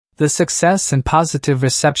The success and positive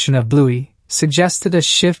reception of Bluey suggested a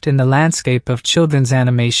shift in the landscape of children's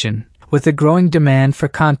animation, with a growing demand for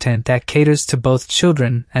content that caters to both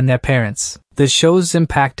children and their parents. The show's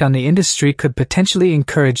impact on the industry could potentially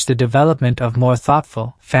encourage the development of more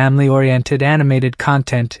thoughtful, family-oriented animated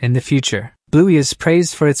content in the future. Bluey is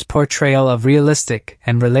praised for its portrayal of realistic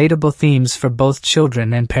and relatable themes for both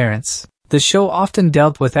children and parents. The show often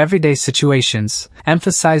dealt with everyday situations,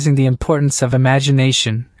 emphasizing the importance of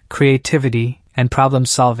imagination, creativity, and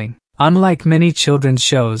problem-solving. Unlike many children's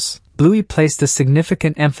shows, Bluey placed a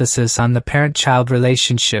significant emphasis on the parent-child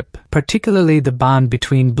relationship, particularly the bond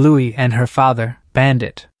between Bluey and her father,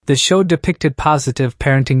 Bandit. The show depicted positive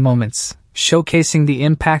parenting moments, showcasing the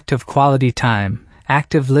impact of quality time,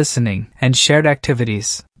 active listening, and shared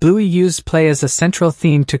activities. Bluey used play as a central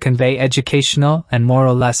theme to convey educational and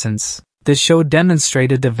moral lessons. The show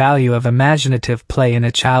demonstrated the value of imaginative play in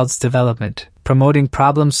a child's development, promoting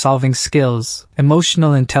problem-solving skills,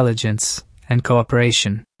 emotional intelligence, and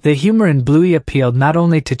cooperation. The humor in Bluey appealed not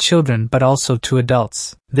only to children but also to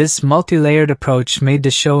adults. This multi-layered approach made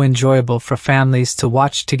the show enjoyable for families to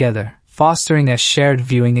watch together, fostering a shared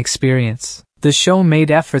viewing experience. The show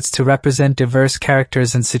made efforts to represent diverse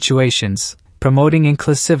characters and situations, promoting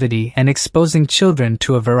inclusivity and exposing children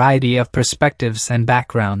to a variety of perspectives and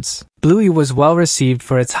backgrounds. Bluey was well received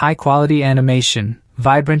for its high-quality animation,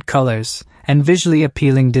 vibrant colors, and visually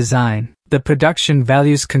appealing design. The production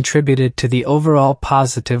values contributed to the overall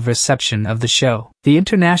positive reception of the show. The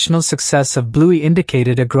international success of Bluey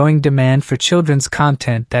indicated a growing demand for children's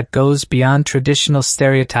content that goes beyond traditional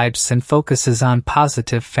stereotypes and focuses on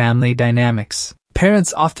positive family dynamics.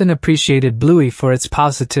 Parents often appreciated Bluey for its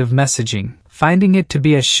positive messaging, finding it to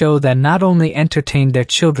be a show that not only entertained their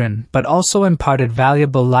children but also imparted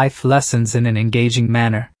valuable life lessons in an engaging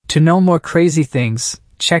manner. To know more crazy things,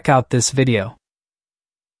 check out this video.